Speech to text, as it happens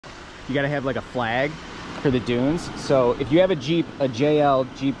you gotta have like a flag for the dunes. So if you have a Jeep, a JL,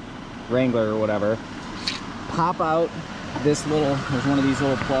 Jeep Wrangler or whatever, pop out this little, there's one of these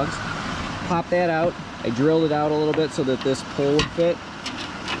little plugs. Pop that out. I drilled it out a little bit so that this pole would fit.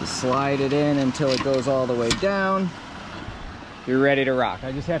 Just slide it in until it goes all the way down. You're ready to rock.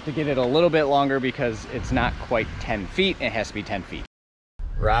 I just have to get it a little bit longer because it's not quite 10 feet. It has to be 10 feet.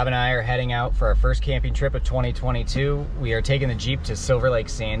 Rob and I are heading out for our first camping trip of 2022. We are taking the Jeep to Silver Lake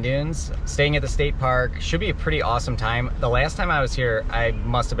Sand Dunes, staying at the state park. Should be a pretty awesome time. The last time I was here, I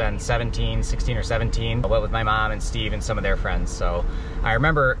must have been 16 or 17. I went with my mom and Steve and some of their friends. So I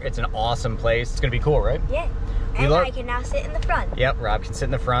remember it's an awesome place. It's gonna be cool, right? Yeah, and I can now sit in the front. Yep, Rob can sit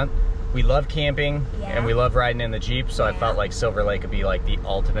in the front. We love camping, and we love riding in the Jeep, so I felt like Silver Lake would be like the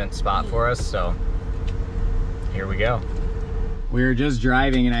ultimate spot for us, so here we go. We were just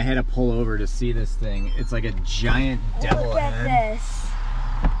driving and I had to pull over to see this thing. It's like a giant devil Look at head. This.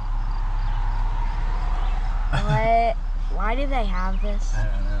 What? Why do they have this? I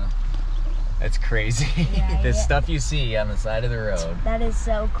don't know. It's crazy. Yeah, This stuff you see on the side of the road. That is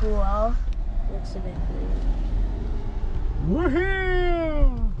so cool. Looks a bit cool. Woohoo!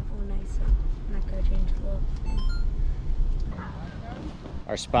 Oh, nice. I'm not gonna change the look.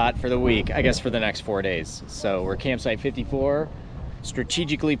 Our spot for the week, I guess for the next 4 days. So we're campsite 54,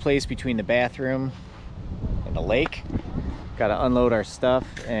 strategically placed between the bathroom and the lake. Got to unload our stuff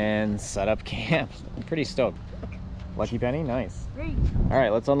and set up camp. I'm pretty stoked. Lucky penny, nice. Great. All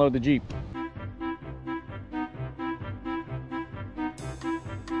right, let's unload the Jeep.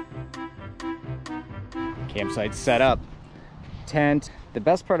 Campsite set up. Tent. The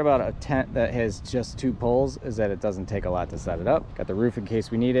best part about a tent that has just 2 poles is that it doesn't take a lot to set it up. Got the roof in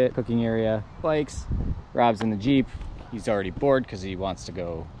case we need it, cooking area, bikes. Rob's in the Jeep. He's already bored because he wants to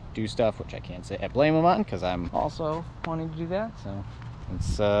go do stuff, which I can't say I blame him on because I'm also wanting to do that. So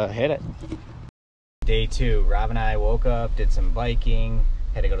let's hit it. Day 2, Rob and I woke up, did some biking,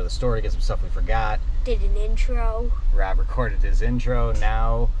 had to go to the store to get some stuff we forgot. Did an intro. Rob recorded his intro.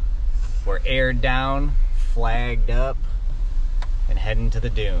 Now we're aired down, flagged up, and heading to the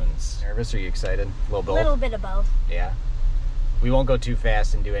dunes. Nervous? Are you excited? A Little bit of both. Yeah. We won't go too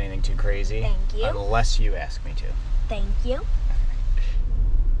fast and do anything too crazy. Thank you. Unless you ask me to. Thank you.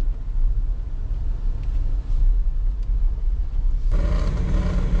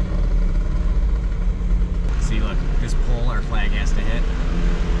 See, look, this pole our flag has to hit.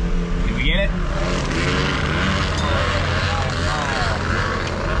 Can we get it?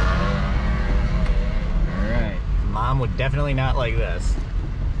 Mom would definitely not like this.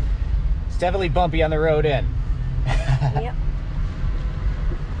 It's definitely bumpy on the road in. Yep.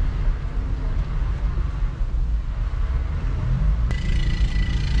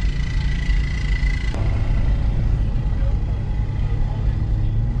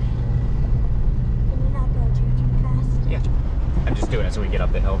 Can you not go too fast? Yeah. I'm just doing it so we get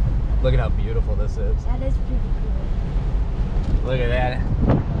up the hill. Look at how beautiful this is. That is pretty cool. Look at that.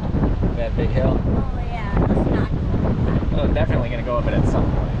 That big hill. Oh yeah, that's not cool. Oh, definitely gonna go up it at some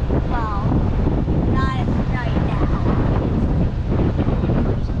point. Well, not right now.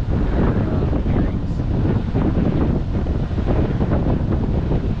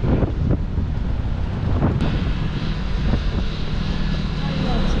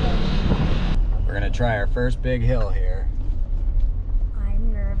 We're gonna try our first big hill here.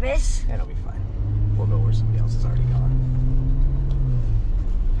 I'm nervous. That'll be fine. We'll go where somebody else has already gone.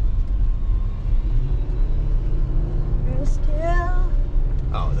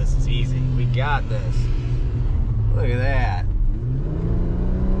 Oh, this is easy. We got this. Look at that.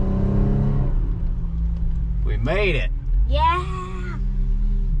 We made it. Yeah.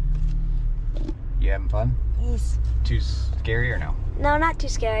 You having fun? Yes. Too scary or no? No, not too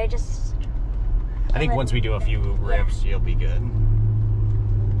scary. Just. I think once we do a few rips, you'll be good.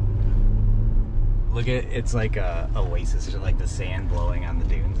 Look at it's like a oasis. There's like the sand blowing on the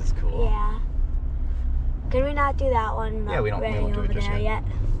dunes. It's cool. Yeah. Could we not do that one? Yeah, we won't do it just yet.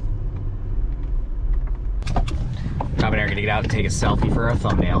 Rob and I are gonna get out and take a selfie for our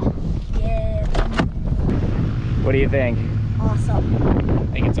thumbnail. Yeah. What do you think? Awesome. I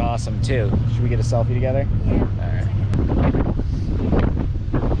think it's awesome too. Should we get a selfie together? Yeah. All right.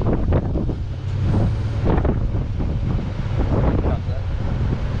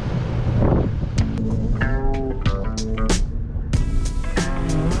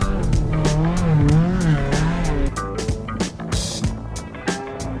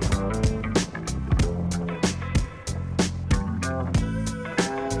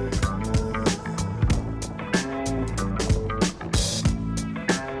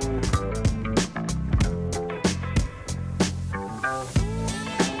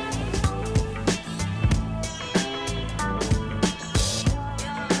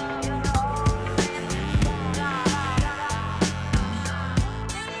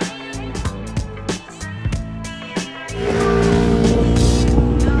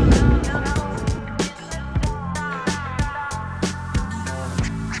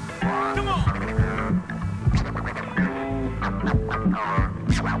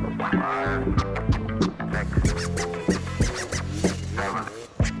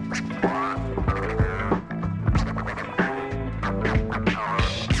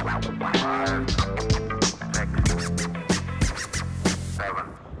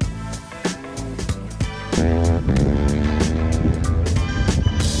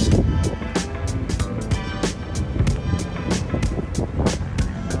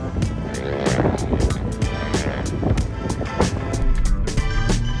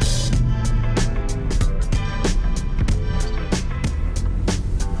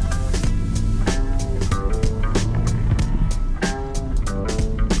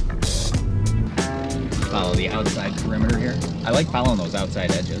 perimeter here. I like following those outside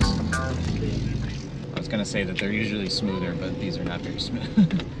edges. I was gonna say that they're usually smoother, but these are not very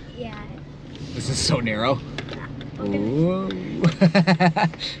smooth. Yeah. This is so narrow. Ooh.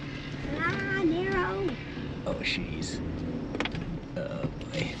 Narrow. Oh, jeez. Oh,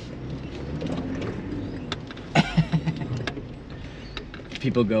 boy.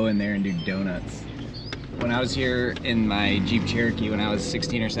 People go in there and do donuts. When I was here in my Jeep Cherokee when I was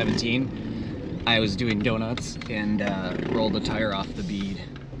 16 or 17, I was doing donuts and rolled the tire off the bead.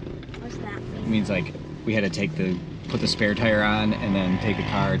 What's that mean? It means like we had to put the spare tire on and then take the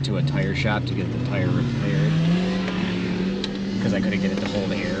car to a tire shop to get the tire repaired because I couldn't get it to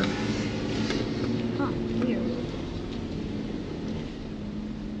hold air. Huh, weird.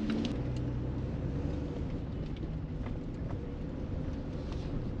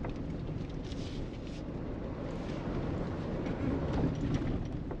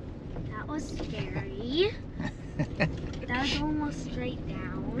 That was scary. That was almost straight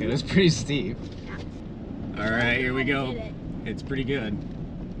down. It was pretty steep. Yeah. All right, here we go. Did it. It's pretty good.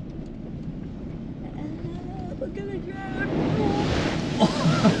 We're gonna drown.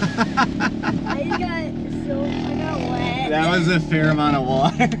 I got wet. That was a fair amount of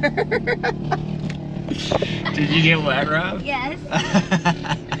water. Did you get wet, Rob? Yes.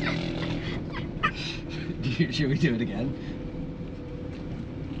 Should we do it again?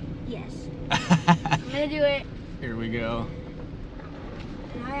 Yes. I'm gonna do it. Here we go.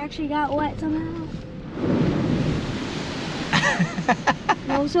 And I actually got wet somehow.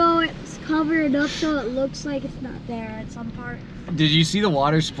 Also, it's covered up so it looks like it's not there at some part. Did you see the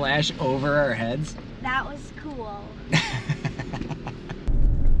water splash over our heads? That was cool.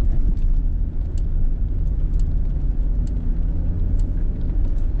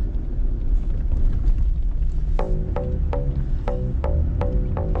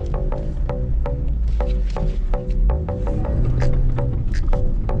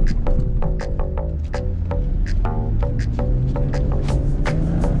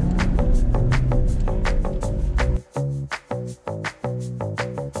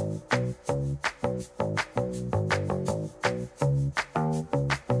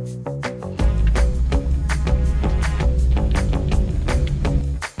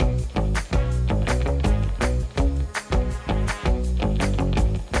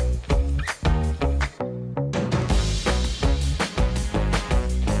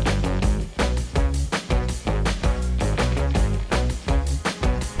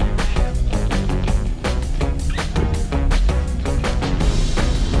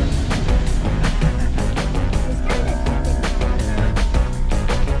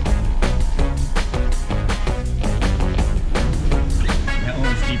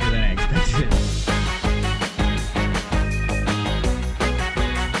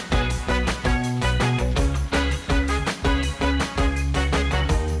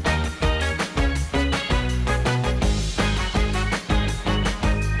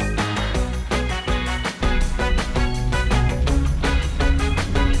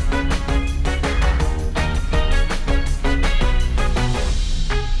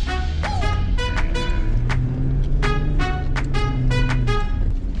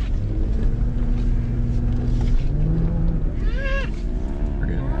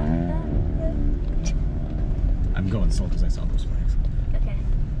 Because I saw those flags. Okay.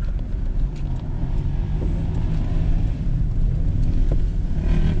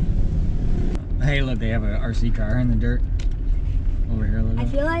 Hey, look, they have an RC car in the dirt over here. Look. I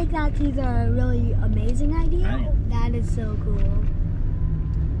feel like that's either a really amazing idea. Right. That is so cool.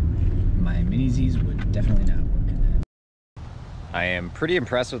 My mini Z's would definitely not work in that. I am pretty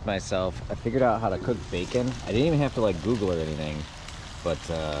impressed with myself. I figured out how to cook bacon. I didn't even have to like Google or anything, but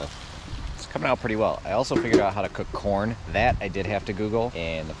it's coming out pretty well. I also figured out how to cook corn. That I did have to Google,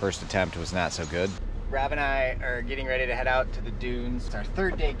 and the first attempt was not so good. Rob and I are getting ready to head out to the dunes. It's our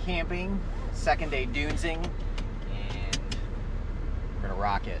third day camping, second day dunesing, and we're gonna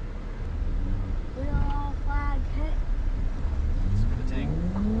rock it. Little flag hit. Let's do the thing.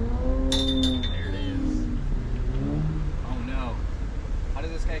 There it is. Oh no. How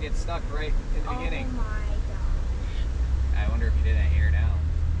did this guy get stuck right in the beginning? Oh my gosh. I wonder if he did that air down.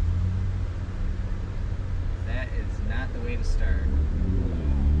 That is not the way to start.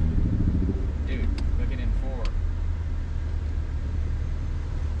 Dude, looking in 4.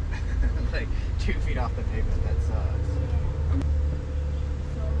 Like 2 feet off the pavement, that sucks.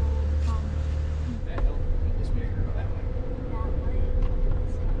 So, That hill, go this way or go that way? that way.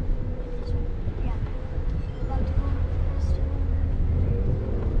 This one. Yeah. About to go first.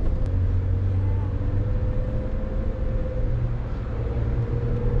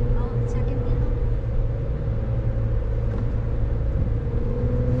 Oh, second hill.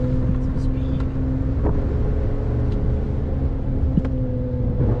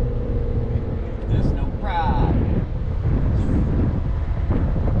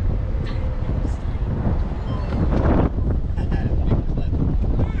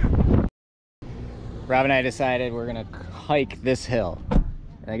 Rob and I decided we're gonna hike this hill.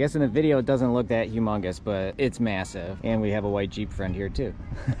 And I guess in the video it doesn't look that humongous, but it's massive. And we have a white Jeep friend here too.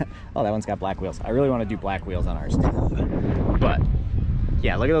 Oh, that one's got black wheels. I really want to do black wheels on ours too. But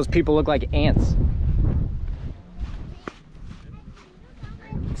yeah, look at those people, look like ants.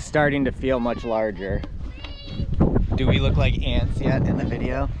 It's starting to feel much larger. Do we look like ants yet in the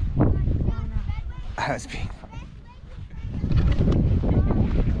video? I was being funny.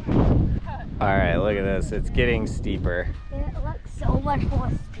 All right, look at this. It's getting steeper. It looks so much more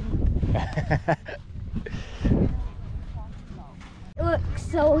steep. It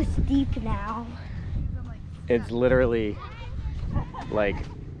looks so steep now. It's literally like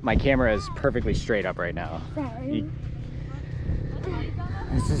my camera is perfectly straight up right now. Sorry.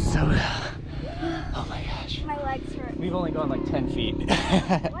 This is so. Oh my gosh. My legs hurt. We've only gone like 10 feet.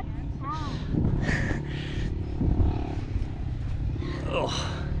 What? Oh.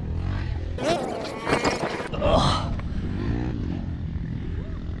 Oh.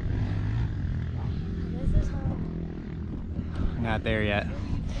 Not there yet.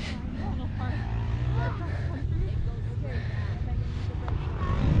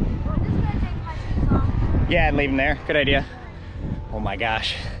 Yeah, and leave them there. Good idea. Oh my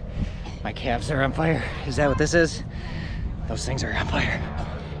gosh. My calves are on fire. Is that what this is? Those things are on fire.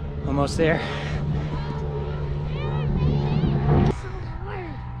 Almost there.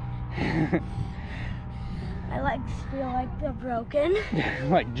 My legs feel like they're broken.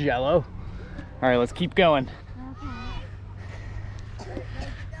 Like Jello. All right, let's keep going. Okay.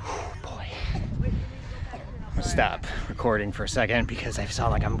 Boy. I'm gonna stop recording for a second because I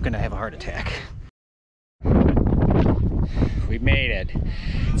sound like I'm gonna have a heart attack. We made it.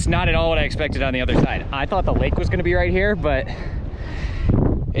 It's not at all what I expected on the other side. I thought the lake was gonna be right here, but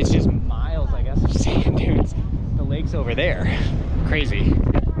it's just miles, I guess, of sand dunes. The lake's over there. Crazy.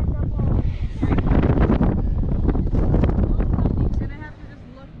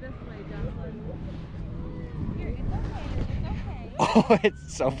 Oh,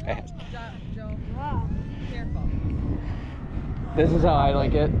 it's so fast. This is how I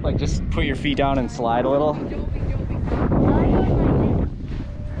like it. Like, just put your feet down and slide a little.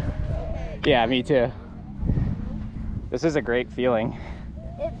 Yeah, me too. This is a great feeling.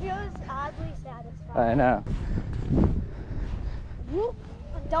 It feels oddly satisfying. I know. Whoop,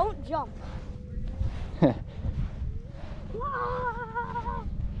 don't jump. Oh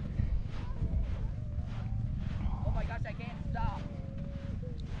my gosh, I can't stop.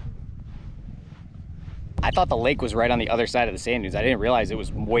 I thought the lake was right on the other side of the sand dunes. I didn't realize it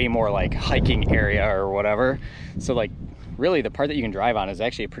was way more like hiking area or whatever. So like, really the part that you can drive on is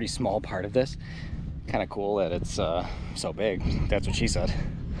actually a pretty small part of this. Kind of cool that it's so big. That's what she said.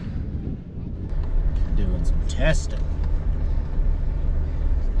 Doing some testing.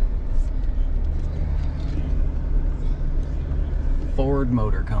 Ford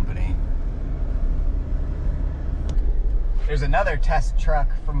Motor Company. There's another test truck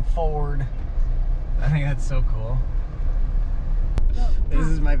from Ford. I think that's so cool. This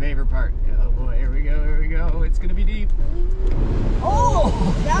is my favorite part. Oh boy, here we go, here we go. It's gonna be deep.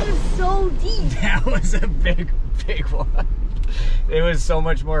 Oh, that was so deep. That was a big, big one. It was so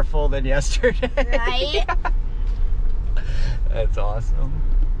much more full than yesterday. Right? That's awesome.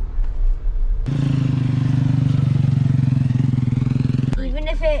 Even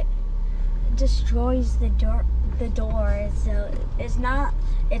if it destroys the doors, so it's not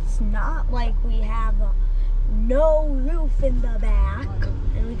like we have no roof in the back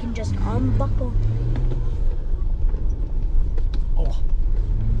and we can just unbuckle. Oh.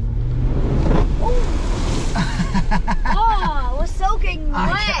 Oh, we're soaking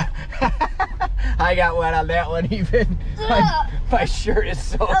wet. I got wet on that one even. My shirt is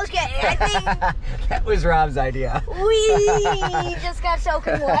soaked. Okay, I think that was Rob's idea. we just got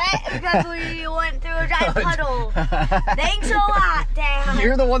soaking wet because we went through a giant puddle. Thanks a lot, Dad.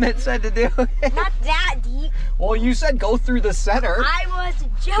 You're the one that said to do it. Not that deep. Well, you said go through the center. I was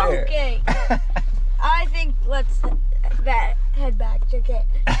joking. I think let's head back to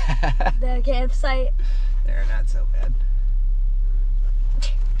the campsite. They're not so bad.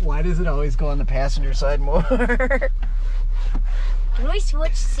 Why does it always go on the passenger side more? Can we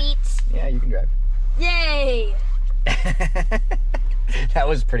switch seats? Yeah, you can drive. Yay! That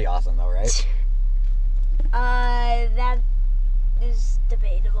was pretty awesome though, right? That is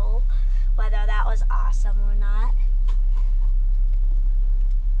debatable whether that was awesome or not.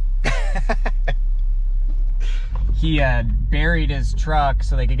 He buried his truck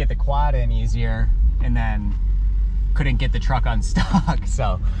so they could get the quad in easier, and then couldn't get the truck unstuck.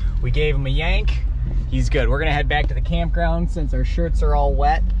 So we gave him a yank. He's good. We're gonna head back to the campground since our shirts are all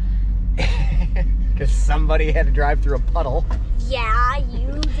wet. because somebody had to drive through a puddle. Yeah,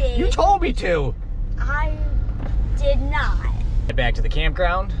 you did. You told me to. I did not. Head back to the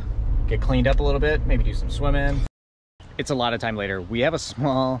campground, get cleaned up a little bit, maybe do some swimming. It's a lot of time later. We have a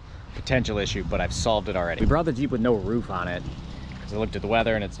small potential issue, but I've solved it already. We brought the Jeep with no roof on it because I looked at the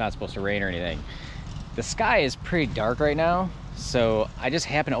weather and it's not supposed to rain or anything. The sky is pretty dark right now, so I just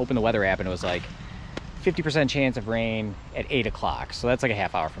happened to open the weather app and it was like 50% chance of rain at 8 o'clock. So that's like a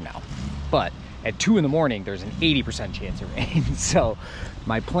half hour from now. But at 2 in the morning, there's an 80% chance of rain. So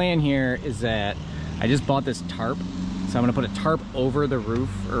my plan here is that I just bought this tarp. So I'm gonna put a tarp over the roof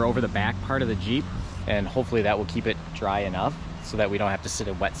or over the back part of the Jeep, and hopefully that will keep it dry enough so that we don't have to sit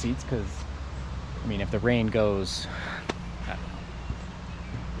in wet seats. Because, I mean, if the rain goes, I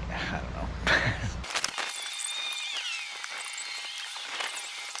don't know.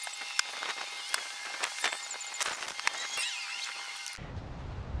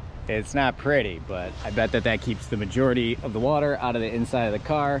 It's not pretty, but I bet that keeps the majority of the water out of the inside of the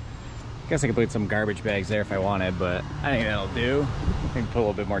car. Guess I could put some garbage bags there if I wanted, but I think that'll do. I can put a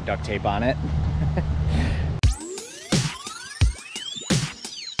little bit more duct tape on it.